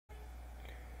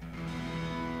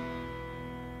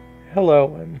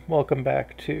Hello and welcome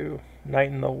back to Night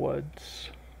in the Woods.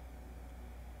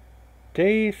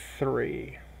 Day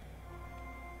 3.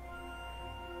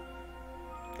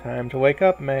 Time to wake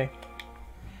up, May.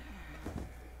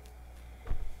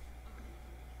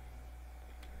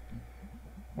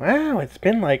 Wow, it's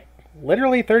been like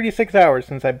literally 36 hours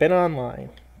since I've been online.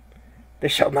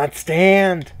 This shall not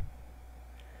stand.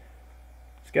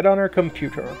 Let's get on our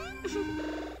computer.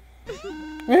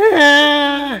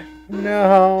 Ah!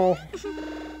 No.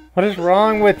 What is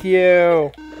wrong with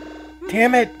you?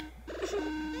 Damn it.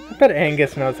 I bet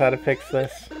Angus knows how to fix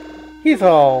this. He's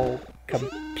all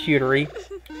computery.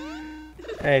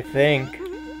 I think.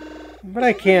 But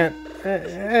I can't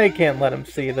let him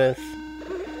see this.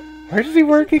 Where does he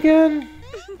work again?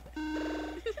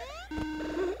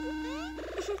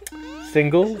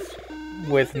 Singles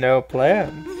with no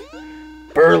plans.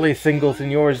 Burly singles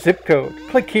in your zip code.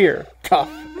 Click here.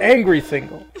 Tough, angry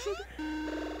single.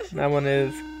 That one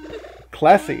is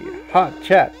classy, hot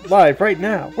chat, live right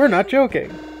now. We're not joking.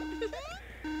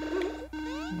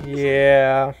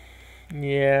 Yeah.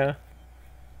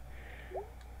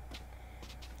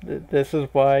 This is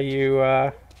why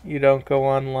you don't go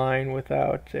online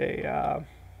without a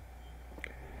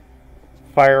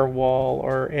firewall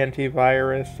or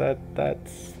antivirus.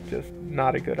 That's just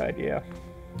not a good idea.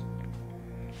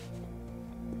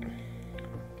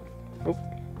 Oh.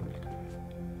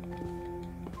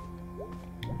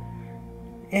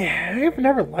 Yeah, I've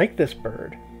never liked this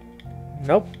bird.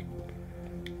 Nope.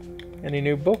 Any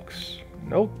new books?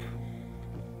 Nope.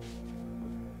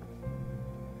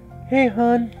 Hey,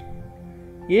 hon.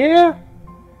 Yeah?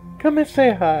 Come and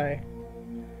say hi.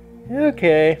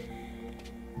 Okay.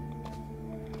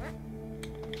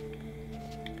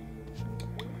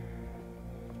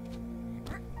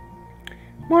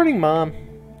 Morning, Mom.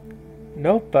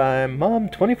 Nope, I'm Mom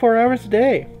 24 hours a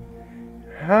day.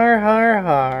 Har, har,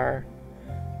 har.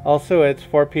 Also, it's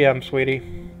 4 p.m., sweetie.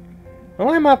 Well,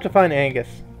 I'm off to find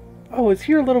Angus. Oh, is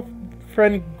he your little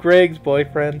friend Greg's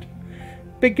boyfriend?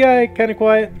 Big guy, kinda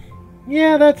quiet?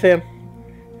 Yeah, that's him.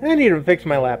 I need him to fix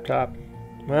my laptop.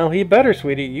 Well, he better,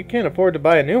 sweetie. You can't afford to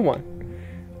buy a new one.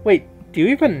 Wait, do you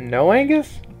even know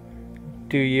Angus?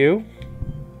 Do you?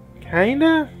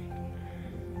 Kinda?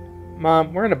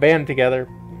 Mom, we're in a band together.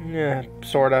 Yeah,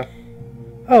 sorta.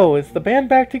 Oh, is the band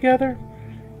back together?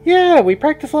 Yeah, we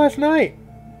practiced last night.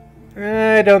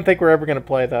 I don't think we're ever gonna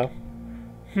play, though.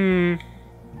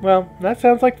 Well, that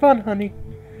sounds like fun, honey.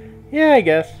 Yeah, I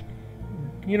guess.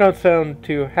 You don't sound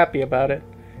too happy about it.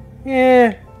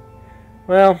 Yeah.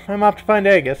 Well, I'm off to find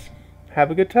Angus.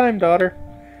 Have a good time, daughter.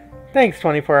 Thanks,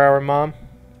 24-hour Mom.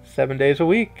 7 days a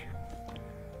week.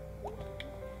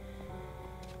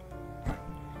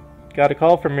 Got a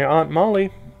call from your Aunt Molly.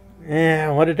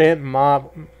 Yeah, what did Aunt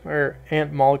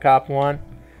Mollicop want?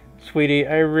 Sweetie,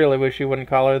 I really wish you wouldn't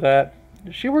call her that.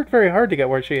 She worked very hard to get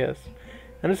where she is.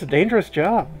 And it's a dangerous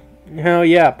job. Oh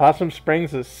yeah, Possum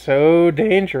Springs is so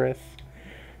dangerous.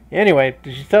 Anyway,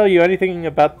 did she tell you anything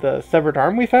about the severed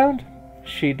arm we found?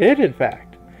 She did, in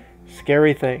fact.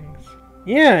 Scary things.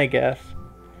 Yeah, I guess.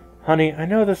 Honey, I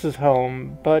know this is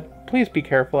home, but please be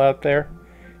careful out there.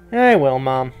 I will,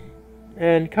 Mom.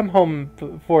 And come home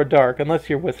before dark, unless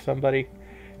you're with somebody.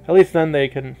 At least then they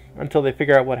can, until they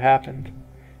figure out what happened.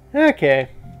 Okay.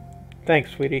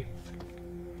 Thanks, sweetie.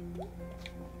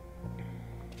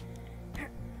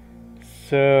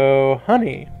 So,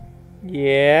 honey.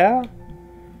 Yeah?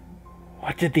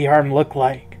 What did the arm look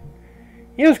like?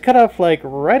 It was cut off, like,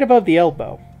 right above the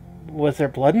elbow. Was there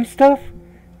blood and stuff?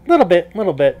 Little bit.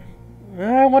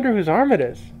 I wonder whose arm it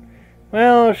is.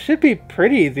 Well, it should be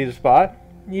pretty easy to spot.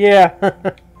 Yeah.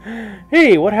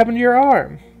 Hey, what happened to your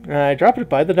arm? I dropped it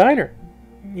by the diner.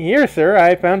 Here, sir,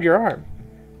 I found your arm.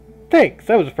 Thanks,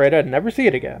 I was afraid I'd never see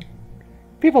it again.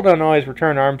 People don't always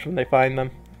return arms when they find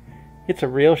them. It's a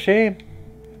real shame.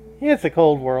 It's a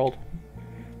cold world.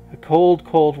 A cold,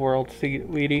 cold world,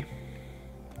 sweetie.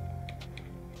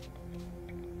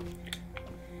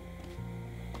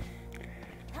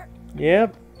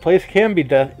 Yep, place can be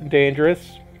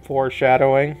dangerous.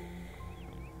 Foreshadowing.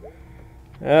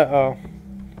 Uh-oh.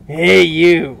 Hey,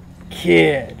 you,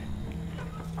 kid.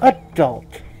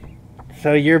 Adult.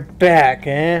 So you're back,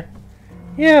 eh?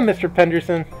 Yeah, Mr.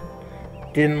 Penderson.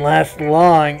 Didn't last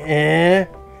long, eh?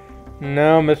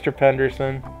 No, Mr.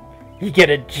 Penderson. You get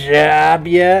a job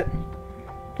yet?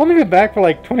 I've only been back for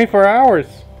like 24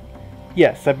 hours.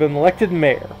 Yes, I've been elected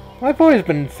mayor. I've always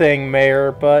been saying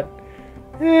mayor, but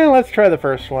let's try the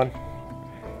first one.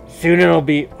 Soon it'll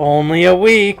be only a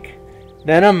week,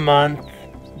 then a month,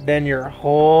 then your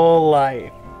whole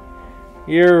life.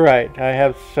 You're right, I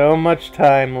have so much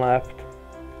time left.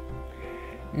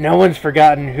 No one's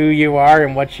forgotten who you are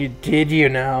and what you did, you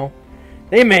know.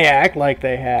 They may act like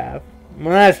they have.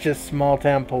 Well, that's just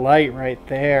small-town polite right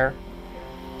there.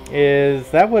 Is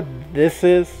that what this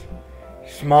is?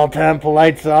 Small-town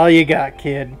polite's all you got,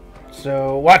 kid.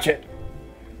 So, watch it.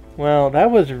 Well,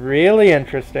 that was really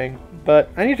interesting. But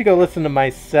I need to go listen to my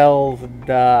cells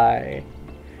die.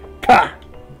 Pah!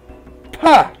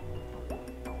 Pah!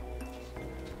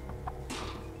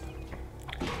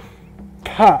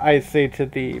 Pah, I say to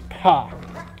thee. Pah.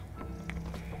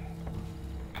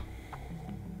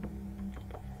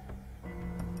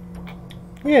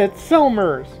 Yeah, it's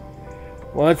Selmer's.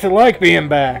 What's it like being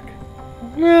back?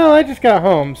 Well, I just got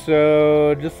home,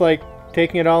 so just like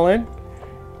taking it all in.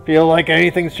 Feel like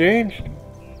anything's changed?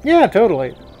 Yeah,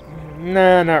 totally.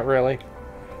 Nah, not really.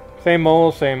 Same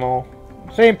old, same old.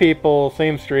 Same people,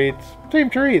 same streets, same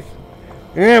trees.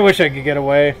 I wish I could get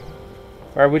away.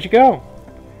 Where would you go?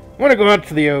 I want to go out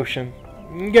to the ocean.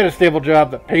 Get a stable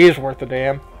job that pays worth a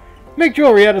damn. Make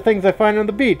jewelry out of things I find on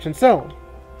the beach and sell them.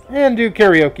 And do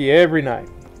karaoke every night.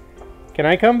 Can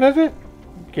I come visit?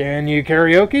 Can you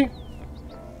karaoke?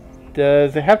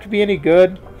 Does it have to be any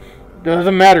good?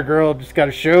 Doesn't matter, girl. Just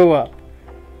gotta show up.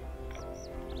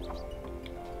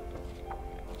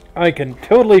 I can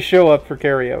totally show up for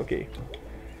karaoke.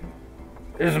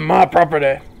 This is my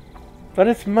property. But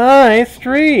it's my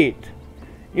street.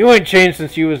 You ain't changed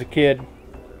since you was a kid.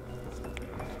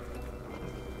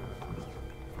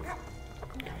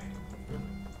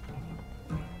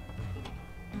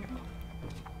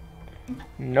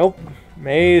 Nope.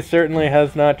 May certainly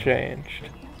has not changed.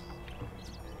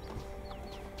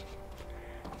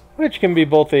 Which can be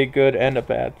both a good and a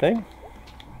bad thing.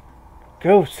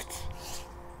 Ghosts.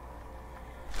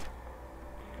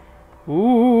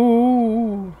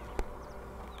 Ooh.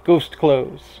 Ghost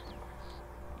clothes.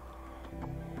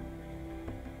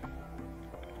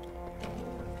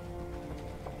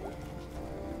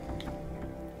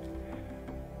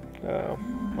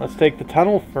 Let's take the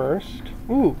tunnel first.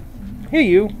 Ooh. Hey,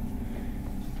 you.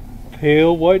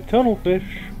 Pale white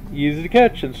tunnelfish. Easy to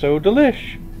catch and so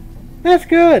delish. That's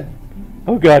good.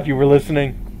 Oh god, you were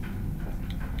listening.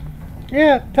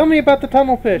 Yeah, tell me about the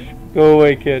tunnelfish. Go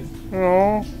away, kid.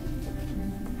 Aww.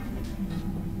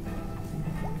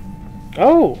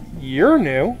 Oh, you're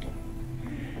new.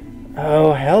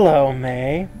 Oh, hello,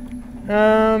 May.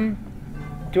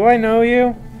 Do I know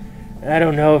you? I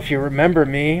don't know if you remember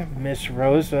me, Miss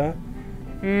Rosa.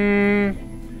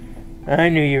 I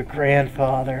knew your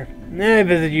grandfather. I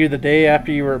visited you the day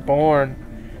after you were born.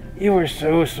 You were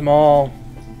so small.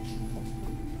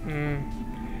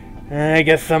 I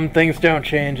guess some things don't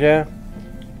change, huh?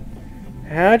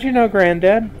 How'd you know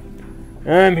Granddad?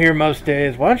 I'm here most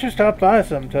days. Why don't you stop by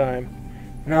sometime?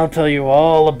 And I'll tell you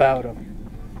all about him.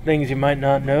 Things you might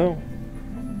not know.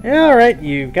 Yeah, alright,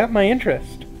 you got my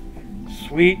interest.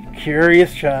 Sweet,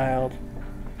 curious child.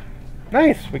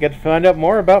 Nice, we get to find out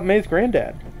more about May's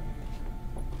granddad.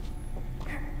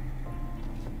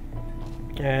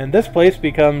 And this place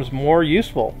becomes more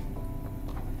useful.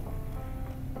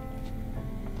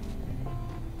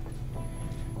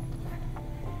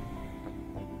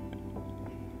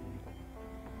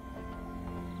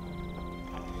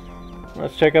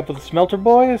 Let's check up with the smelter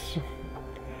boys.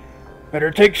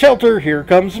 Better take shelter, here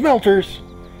comes smelters.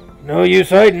 No use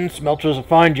hiding, smelters will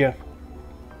find you.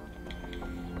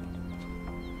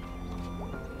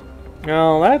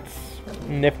 Oh, that's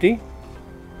nifty.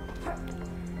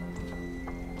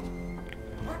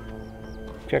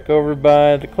 Check over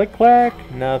by the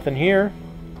click-clack. Nothing here.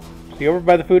 See over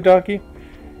by the food donkey?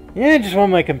 Yeah, I just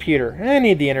want my computer. I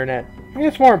need the internet.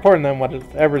 It's more important than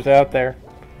whatever's out there.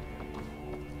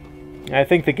 I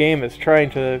think the game is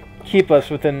trying to keep us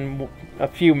within a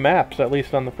few maps, at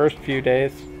least on the first few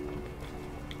days.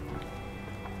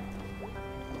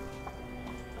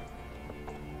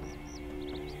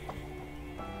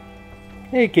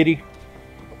 Hey, kitty.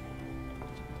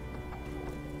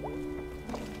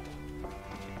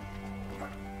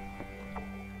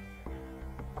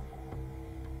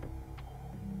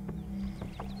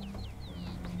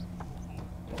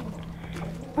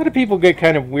 A lot of people get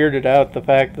kind of weirded out the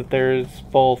fact that there's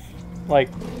both, like,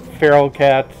 feral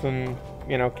cats and,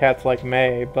 you know, cats like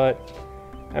May, but,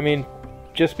 I mean,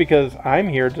 just because I'm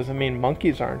here doesn't mean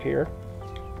monkeys aren't here.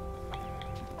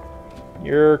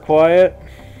 You're quiet.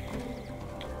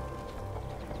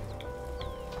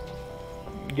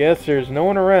 Guess there's no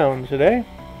one around today.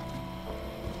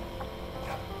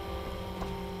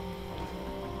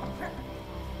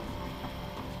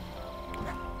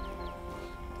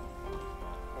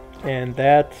 And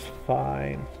that's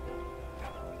fine.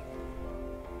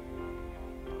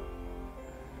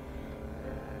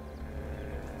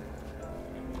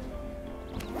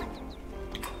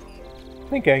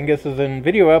 think Angus is in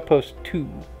Video Outpost 2.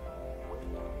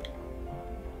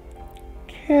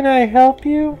 Can I help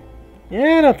you?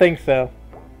 Yeah, I don't think so.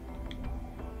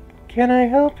 Can I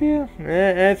help you?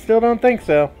 I still don't think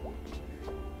so.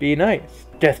 Be nice.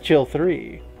 Death Chill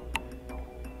 3.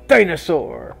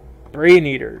 Dinosaur. Brain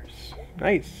Eaters.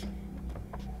 Nice.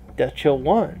 Death Chill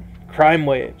 1. Crime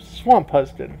Waves. Swamp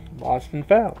Husband. Lost and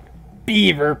Found.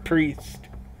 Beaver Priest.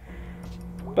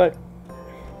 But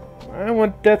I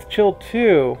want Death Chill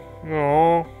 2.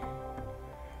 Aww.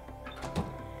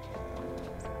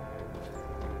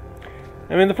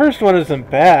 I mean, the first one isn't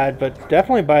bad, but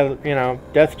definitely by, you know,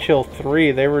 Death Chill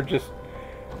 3, they were just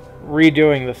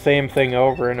redoing the same thing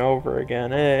over and over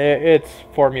again. It's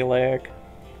formulaic.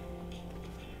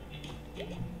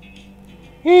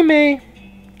 Hey, May.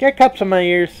 Get cups on my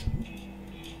ears.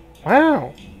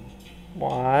 Wow.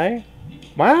 Why?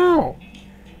 Wow.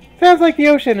 Sounds like the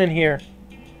ocean in here.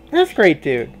 That's great,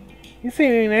 dude. You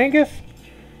seen Angus?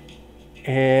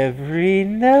 Every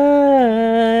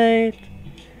night.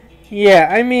 Yeah,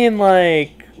 I mean,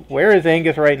 like, where is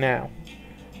Angus right now?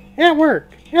 At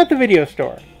work. At the video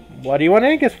store. What do you want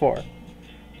Angus for?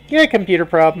 Yeah, computer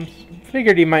problems.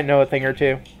 Figured he might know a thing or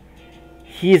two.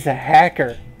 He's a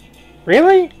hacker.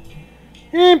 Really?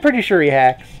 I'm pretty sure he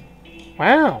hacks.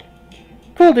 Wow.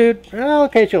 Cool, dude. I'll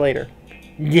catch you later.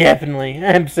 Definitely.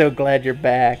 I'm so glad you're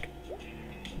back.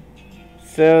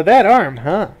 So, that arm,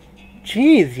 huh?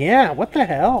 Jeez, yeah, what the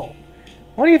hell?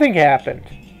 What do you think happened?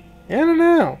 I don't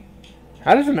know.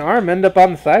 How does an arm end up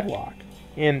on the sidewalk?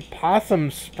 In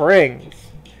Possum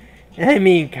Springs. I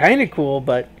mean, kinda cool,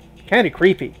 but kinda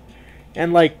creepy.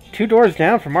 And like, 2 doors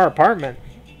down from our apartment.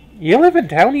 You live in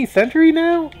Townie Century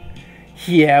now?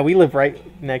 Yeah, we live right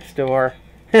next door.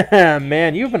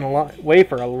 Man, you've been away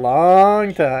for a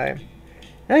long time.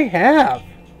 I have.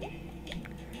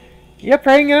 You up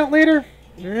for hanging out later?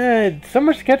 So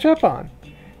much to catch up on.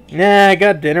 Nah, I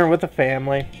got dinner with the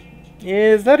family.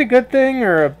 Is that a good thing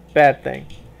or a bad thing?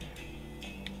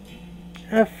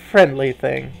 A friendly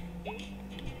thing.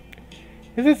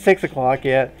 Is it 6 o'clock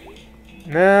yet?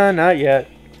 No, not yet.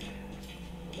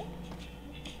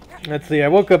 Let's see, I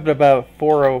woke up at about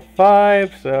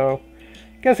 4:05, so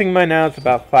guessing by now it's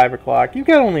about 5 o'clock. You've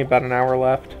got only about an hour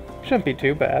left. Shouldn't be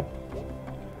too bad.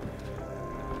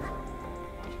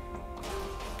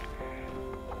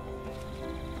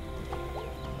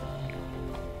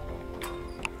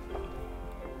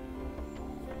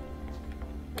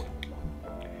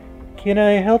 Can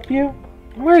I help you?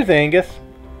 Where's Angus?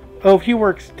 Oh, he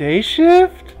works day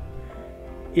shift?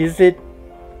 Is it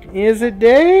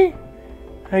day?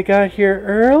 I got here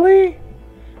early?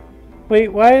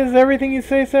 Wait, why does everything you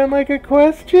say sound like a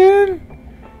question?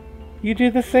 You do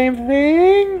the same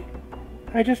thing?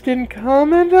 I just didn't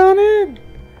comment on it?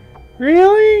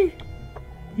 Really?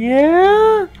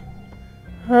 Yeah?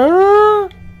 Huh?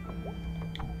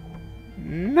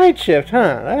 Night shift,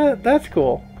 huh? That's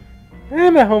cool.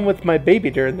 I'm at home with my baby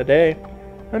during the day.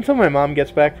 Until my mom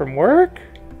gets back from work.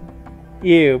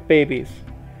 Ew, babies.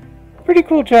 Pretty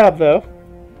cool job, though.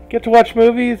 Get to watch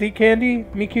movies, eat candy,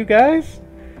 meet cute guys?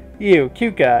 Ew,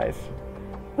 cute guys.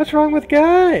 What's wrong with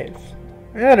guys?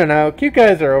 I don't know. Cute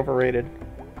guys are overrated.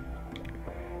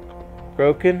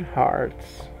 Broken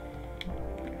hearts.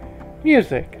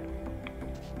 Music.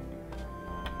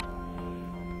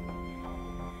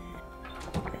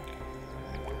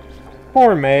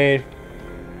 Poor May.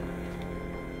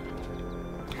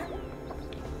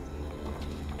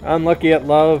 Unlucky at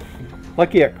love.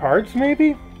 Lucky at cards,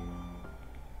 maybe?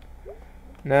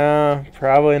 No,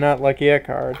 probably not lucky at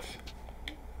cards.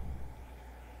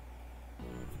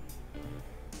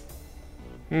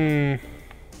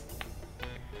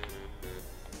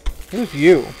 Who's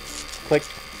you? Click.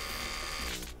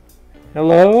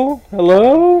 Hello?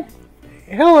 Hello?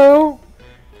 Hello?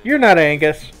 You're not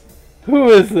Angus. Who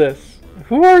is this?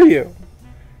 Who are you?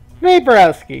 May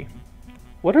Browski.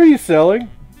 What are you selling?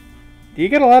 Do you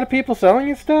get a lot of people selling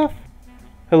you stuff?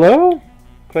 Hello?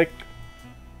 Click.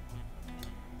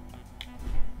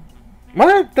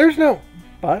 What? There's no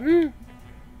button?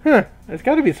 Huh. There's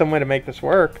got to be some way to make this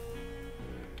work.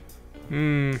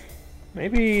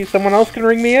 Maybe someone else can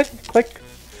ring me in? Click.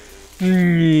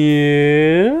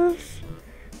 Yes?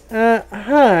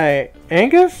 Hi.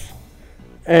 Angus?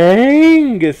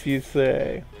 Angus, you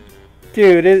say?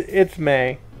 Dude, it's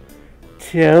May.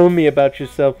 Tell me about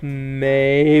yourself,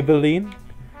 Maybelline.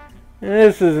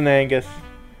 This isn't Angus.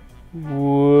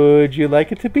 Would you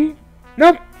like it to be?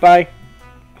 Nope. Bye.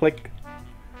 Click.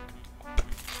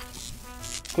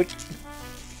 Click.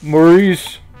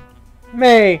 Maurice.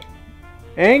 May.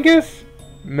 Angus?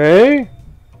 May?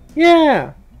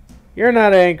 Yeah. You're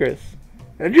not Angus.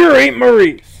 And you're Aunt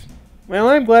Maurice. Well,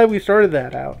 I'm glad we started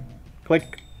that out.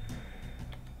 Click.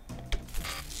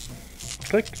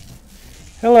 Click.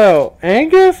 Hello,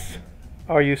 Angus?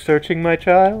 Are you searching, my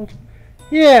child?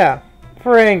 Yeah,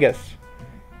 for Angus.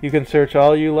 You can search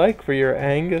all you like for your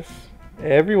Angus.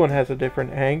 Everyone has a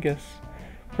different Angus.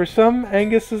 For some,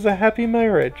 Angus is a happy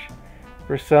marriage.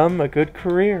 For some, a good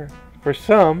career. For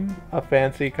some, a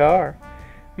fancy car.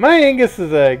 My Angus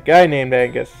is a guy named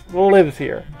Angus who lives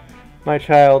here. My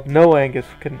child, no Angus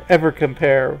can ever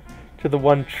compare to the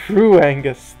one true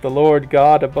Angus, the Lord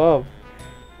God above.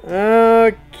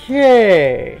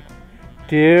 Okay.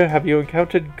 Dear, have you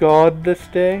encountered God this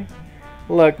day?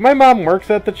 Look, my mom works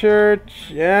at the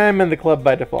church. I'm in the club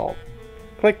by default.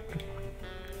 Click.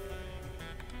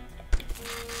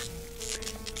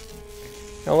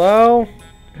 Hello?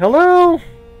 Hello?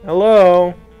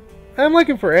 Hello? I'm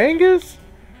looking for Angus?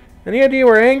 Any idea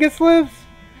where Angus lives?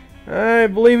 I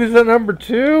believe he's at number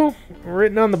 2.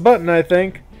 Written on the button, I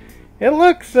think. It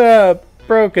looks,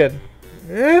 broken.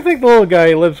 I think the little guy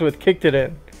he lives with kicked it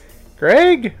in.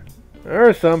 Greg?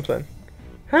 Or something.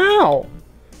 How?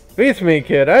 Beats me,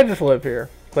 kid. I just live here.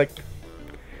 Click.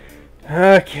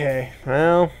 Okay.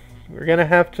 Well, we're gonna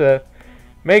have to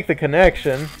make the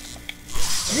connection.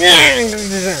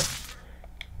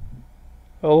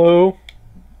 Hello?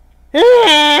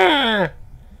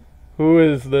 Who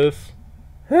is this?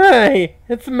 Hi,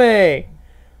 it's May.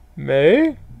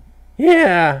 May?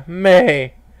 Yeah,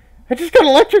 May. I just got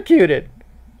electrocuted.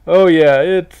 Oh yeah,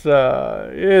 it's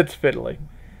fiddly.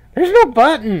 There's no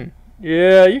button.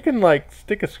 Yeah, you can like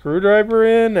stick a screwdriver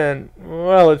in and,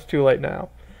 well, it's too late now.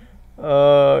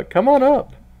 Come on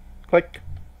up. Click.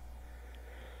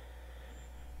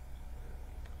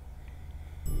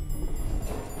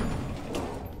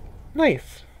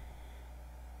 Nice.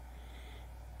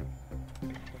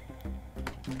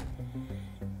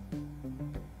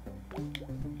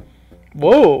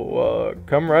 Whoa,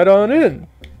 come right on in.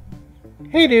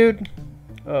 Hey, dude.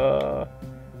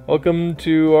 Welcome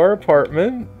to our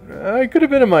apartment. I could have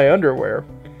been in my underwear.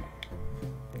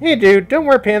 Hey, dude, don't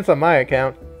wear pants on my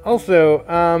account.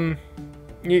 Also,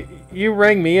 you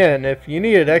rang me in. If you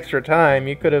needed extra time,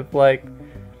 you could have, like,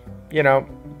 you know,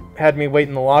 had me wait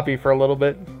in the lobby for a little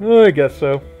bit. I guess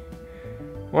so.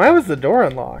 Why was the door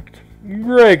unlocked?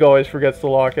 Greg always forgets to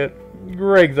lock it.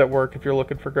 Greg's at work if you're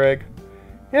looking for Greg.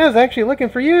 Yeah, I was actually looking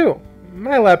for you.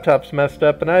 My laptop's messed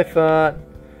up and I thought,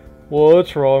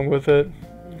 what's wrong with it?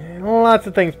 Lots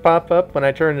of things pop up when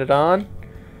I turn it on.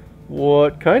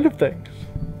 What kind of things?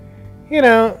 You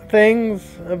know,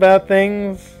 things about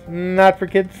things, not for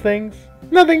kids things.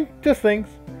 Nothing, just things.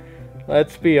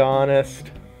 Let's be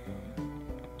honest.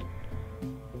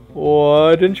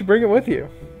 Why didn't you bring it with you?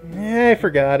 I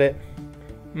forgot it.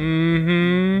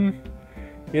 You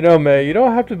know, May, you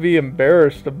don't have to be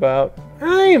embarrassed about...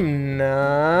 I'm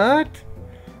not.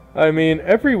 I mean,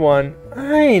 everyone...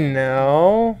 I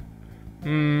know.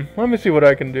 Let me see what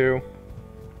I can do.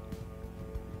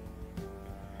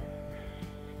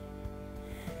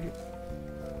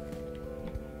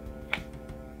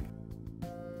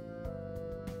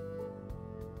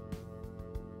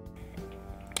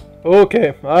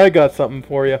 Okay, I got something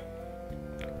for you.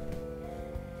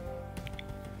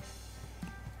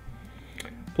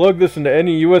 Plug this into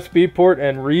any USB port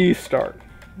and restart.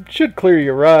 It should clear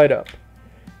you right up.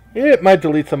 It might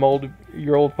delete some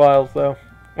your old files though.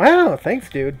 Wow, thanks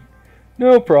dude.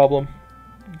 No problem.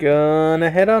 Gonna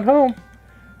head on home.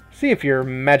 See if your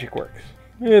magic works.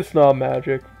 It's not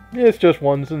magic. It's just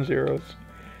ones and zeros.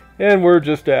 And we're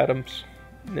just atoms.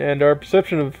 And our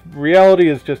perception of reality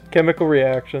is just chemical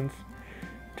reactions.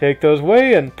 Take those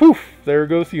away and poof, there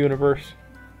goes the universe.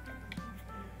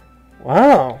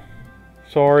 Wow.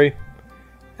 Sorry.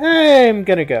 I'm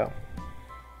gonna go.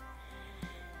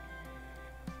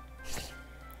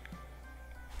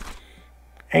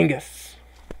 Angus.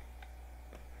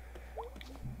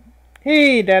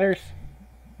 Hey, dadders.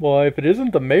 Why, if it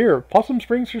isn't the mayor of Possum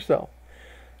Springs herself.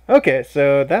 Okay,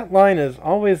 so that line is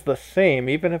always the same,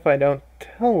 even if I don't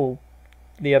tell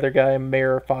the other guy I'm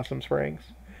mayor of Possum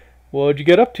Springs. What'd you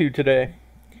get up to today?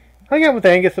 Hung out with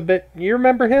Angus a bit. You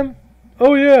remember him?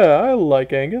 Oh yeah, I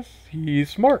like Angus. He's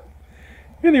smart.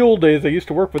 In the old days, I used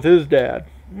to work with his dad.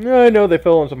 I know they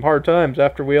fell in some hard times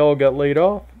after we all got laid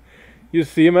off. Used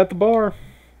to see him at the bar.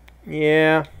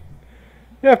 Yeah.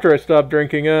 After I stopped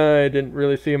drinking, I didn't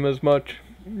really see him as much.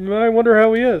 I wonder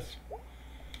how he is.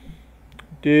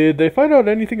 Did they find out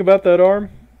anything about that arm?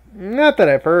 Not that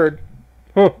I've heard.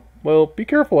 Huh. Well, be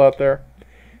careful out there.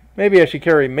 Maybe I should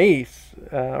carry mace,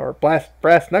 or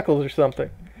brass knuckles or something.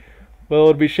 Well,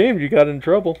 it'd be a shame you got in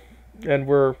trouble, and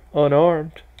were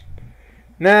unarmed.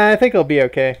 Nah, I think I'll be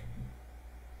okay.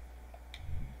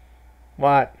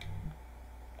 What?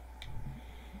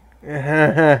 Okay,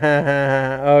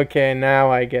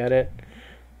 now I get it.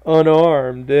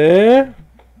 Unarmed, eh?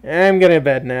 I'm going to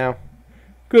bed now.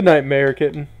 Good night, Mayor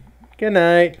Kitten. Good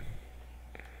night.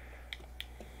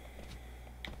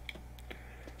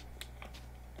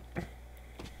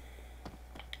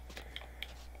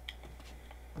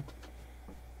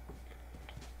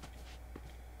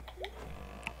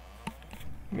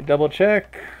 Let me double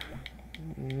check.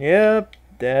 Yep,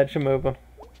 Dad should move him.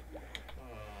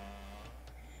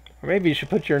 Or maybe you should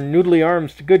put your noodly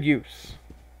arms to good use.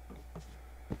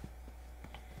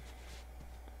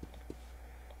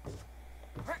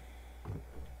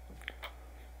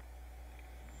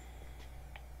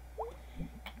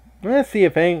 Let's see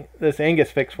if this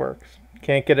Angus fix works.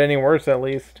 Can't get any worse, at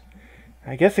least.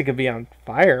 I guess it could be on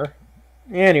fire.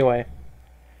 Anyway.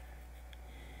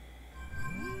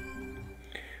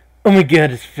 Oh my god,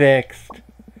 it's fixed.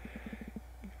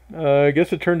 I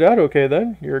guess it turned out okay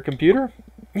then. Your computer?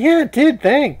 Yeah, it did,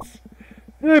 thanks.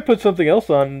 I put something else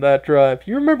on that drive.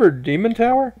 You remember Demon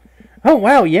Tower? Oh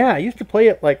wow, yeah, I used to play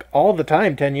it like all the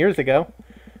time 10 years ago.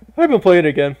 I've been playing it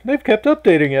again. They've kept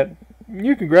updating it.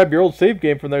 You can grab your old save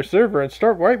game from their server and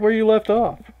start right where you left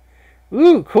off.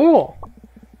 Ooh, cool.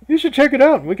 You should check it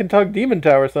out. We can talk Demon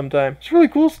Tower sometime. It's really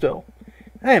cool still.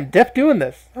 I am def doing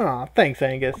this. Aw, thanks,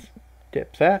 Angus.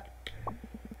 Dipsat.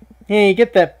 Hey,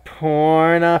 get that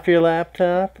porn off your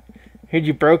laptop. Heard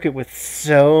you broke it with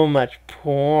so much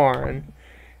porn.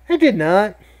 I did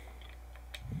not.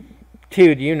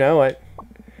 Dude, you know it.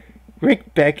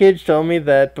 Rick Beckage told me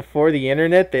that before the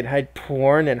internet they'd hide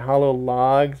porn in hollow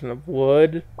logs and of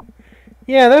wood.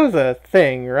 Yeah, that was a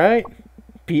thing, right?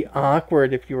 Be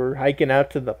awkward if you were hiking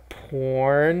out to the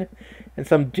porn and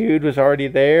some dude was already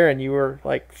there and you were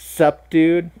like, sup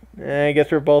dude? I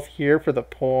guess we're both here for the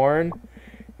porn.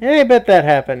 I bet that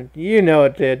happened. You know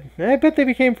it did. I bet they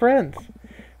became friends.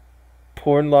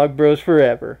 Porn log bros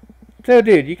forever. So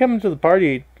dude, you coming to the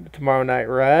party tomorrow night,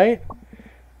 right?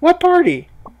 What party?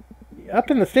 Up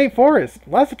in the state forest.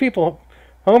 Lots of people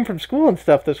home from school and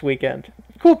stuff this weekend.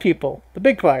 Cool people. The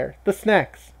big fire. The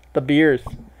snacks. The beers.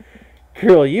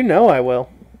 Girl, you know I will.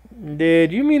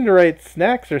 Did you mean to write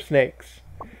snacks or snakes?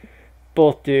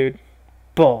 Both, dude.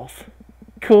 Both.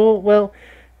 Cool. Well,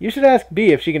 you should ask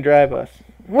B if she can drive us.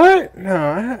 What?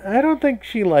 No, I don't think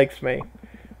she likes me.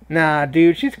 Nah,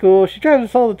 dude, she's cool. She drives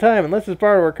us all the time and lets us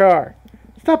borrow her car.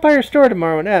 Stop by her store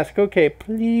tomorrow and ask. Okay,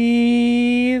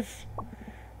 please?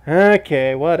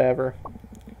 Okay, whatever.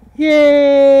 Yay!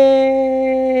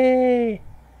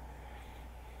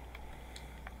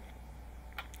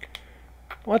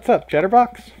 What's up,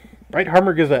 Chatterbox? Bright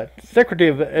Harbor Gazette. Secretary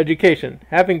of Education.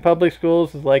 Having public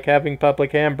schools is like having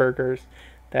public hamburgers.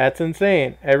 That's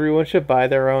insane. Everyone should buy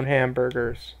their own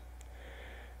hamburgers.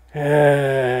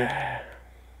 Away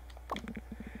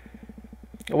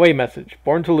message.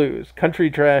 Born to lose. Country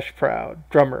trash proud.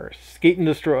 Drummer. Skate and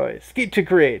destroy. Skate to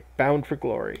create. Bound for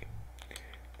glory.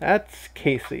 That's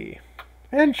Casey.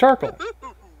 And Charcoal.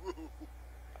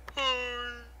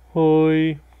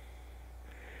 Hoi.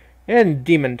 And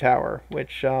Demon Tower,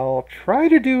 which I'll try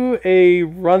to do a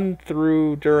run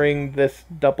through during this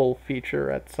double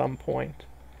feature at some point.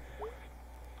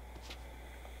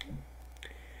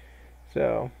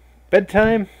 So,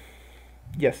 bedtime?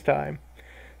 Yes, time.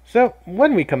 So,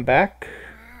 when we come back,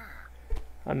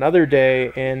 another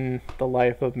day in the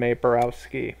life of Mae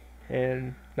Borowski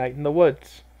in Night in the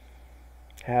Woods.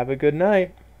 Have a good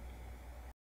night.